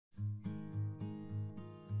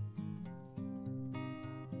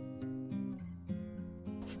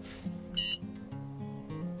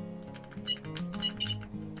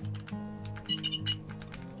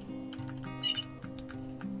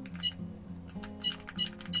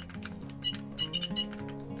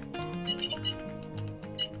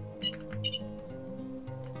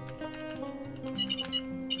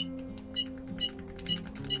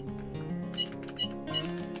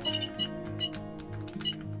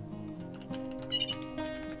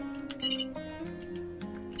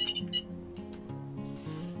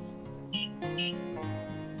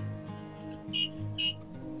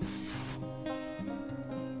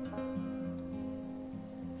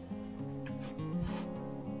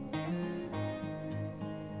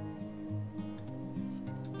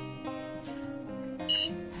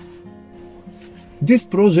This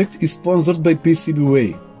project is sponsored by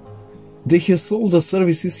PCBWay. They have all the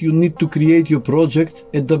services you need to create your project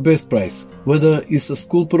at the best price, whether it's a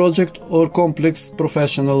school project or complex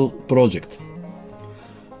professional project.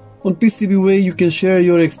 On PCBWay you can share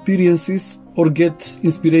your experiences or get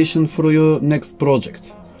inspiration for your next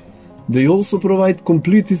project. They also provide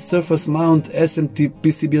completed surface mount SMT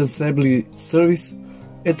PCB assembly service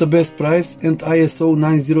at the best price and ISO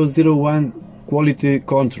 9001 quality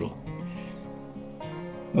control.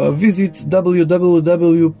 Visit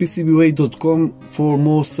www.pcbway.com for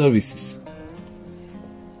more services.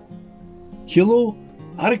 Hello,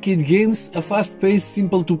 arcade games are fast-paced,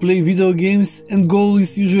 simple to play video games, and goal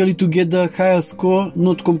is usually to get the highest score,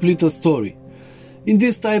 not complete a story. In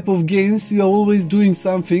this type of games we are always doing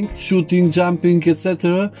something, shooting, jumping,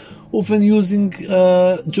 etc., often using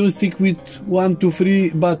a joystick with 1 to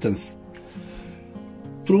 3 buttons.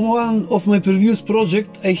 From one of my previous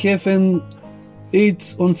projects I have an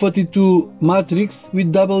 8x32 matrix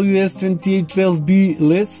with WS2812B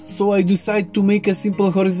LEDs, so I decided to make a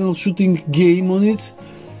simple horizontal shooting game on it,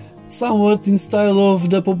 somewhat in style of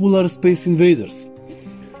the popular Space Invaders.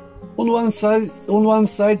 On one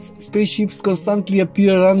side spaceships constantly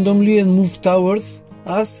appear randomly and move towards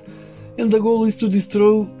us, and the goal is to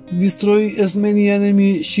destroy as many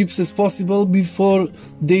enemy ships as possible before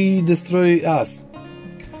they destroy us.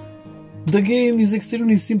 The game is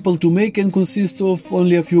extremely simple to make and consists of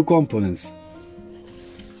only a few components.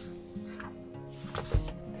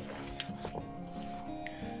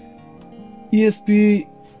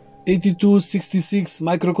 ESP8266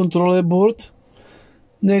 microcontroller board.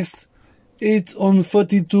 Next,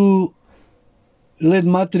 8x32 LED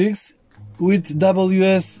matrix with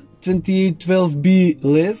WS2812B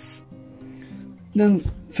LEDs. Then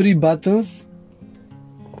 3 buttons.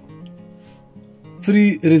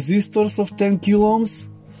 3 resistors of 10 kΩ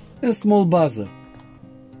and small buzzer.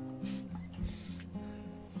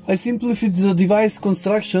 I simplified the device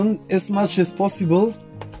construction as much as possible.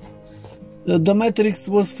 The matrix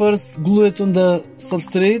was first glued on the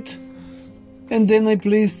substrate, and then I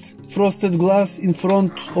placed frosted glass in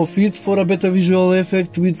front of it for a better visual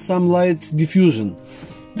effect with some light diffusion.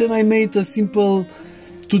 Then I made a simple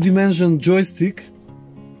 2-dimensional joystick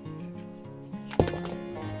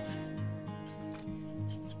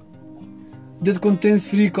that contains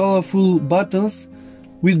 3 colorful buttons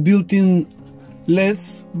with built-in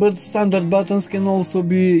LEDs, but standard buttons can also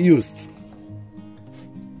be used.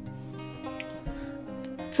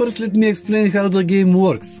 First, let me explain how the game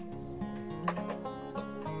works.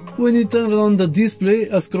 When you turn on the display,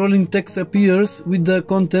 a scrolling text appears with the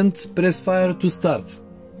content "Press fire to start."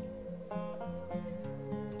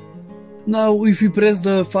 Now, if you press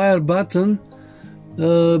the fire button,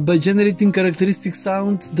 by generating characteristic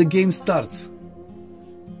sound, the game starts.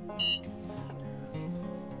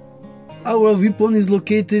 Our weapon is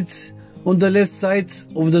located on the left side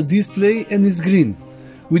of the display and is green.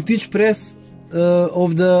 With each press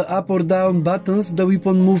of the up or down buttons, the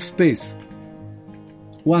weapon moves space.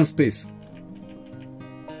 1 space.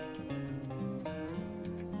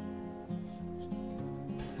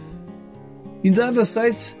 In the other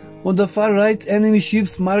side, on the far right, enemy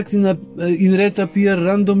ships marked in red appear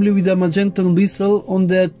randomly with a magenta missile on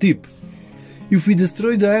their tip. If we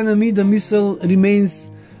destroy the enemy, the missile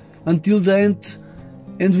remains until the end,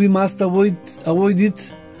 and we must avoid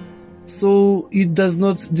it so it does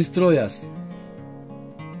not destroy us.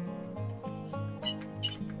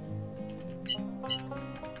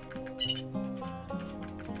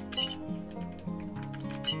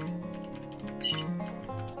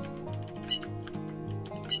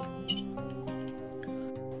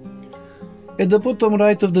 At the bottom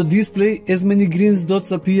right of the display, as many green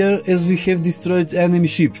dots appear as we have destroyed enemy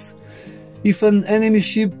ships. If an enemy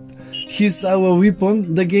ship hits our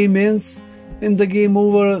weapon, the game ends and the game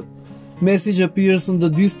over message appears on the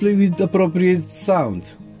display with appropriate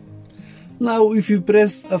sound. Now, if you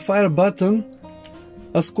press a fire button,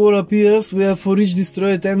 a score appears where for each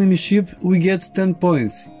destroyed enemy ship we get 10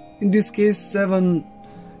 points. In this case 7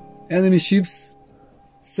 enemy ships,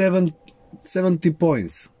 70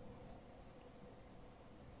 points.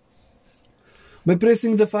 By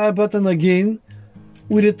pressing the fire button again,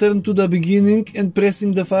 we return to the beginning, and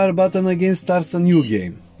pressing the fire button again starts a new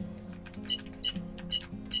game.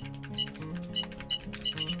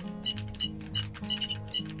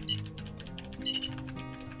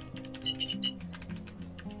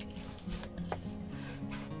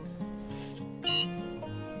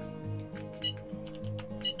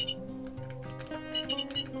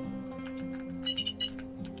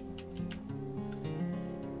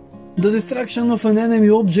 The destruction of an enemy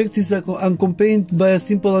object is accompanied by a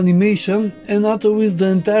simple animation, and afterwards the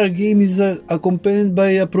entire game is accompanied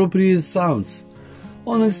by appropriate sounds.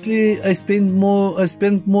 Honestly, I spent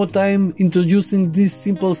more time introducing these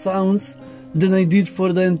simple sounds than I did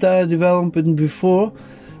for the entire development before,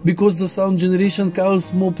 because the sound generation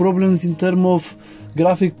caused more problems in terms of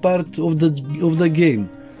graphic part of the game.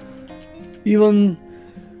 Even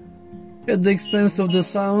at the expense of the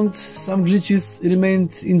sound, some glitches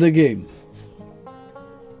remained in the game.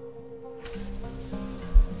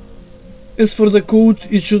 As for the code,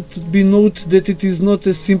 it should be noted that it is not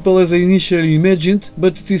as simple as I initially imagined,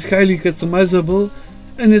 but it is highly customizable,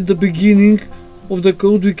 and at the beginning of the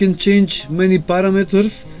code we can change many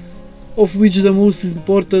parameters, of which the most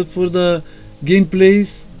important for the gameplay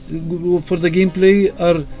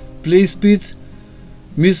are play speed,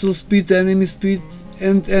 missile speed, enemy speed,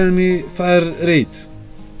 and enemy fire rate.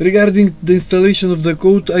 Regarding the installation of the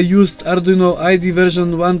code, I used Arduino IDE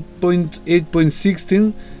version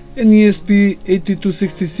 1.8.16 and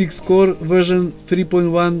ESP8266 core version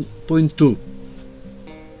 3.1.2.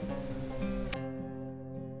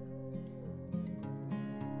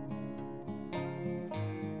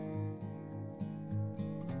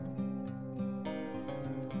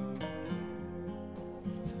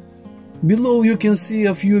 Below you can see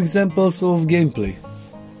a few examples of gameplay.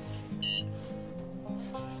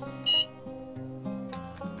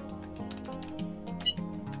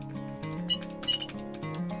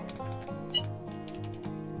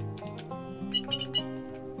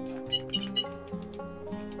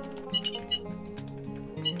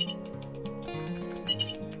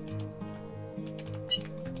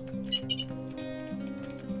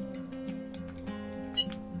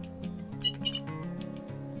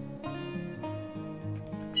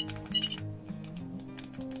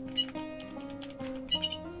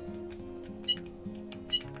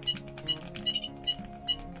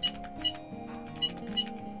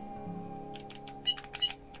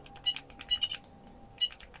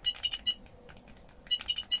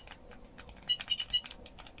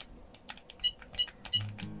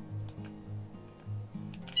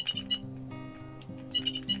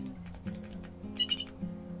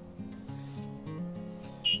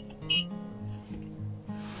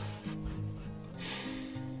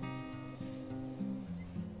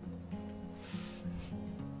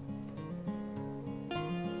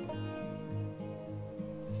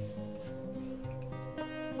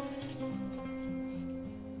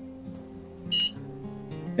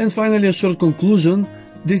 And finally, a short conclusion.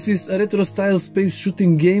 This is a retro-style space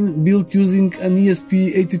shooting game built using an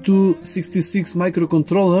ESP8266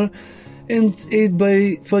 microcontroller and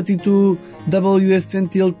 8x32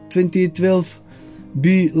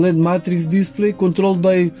 WS2812B LED matrix display, controlled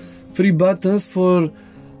by 3 buttons for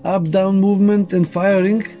up-down movement and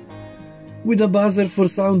firing, with a buzzer for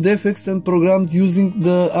sound effects, and programmed using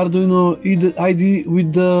the Arduino IDE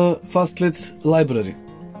with the FastLED library.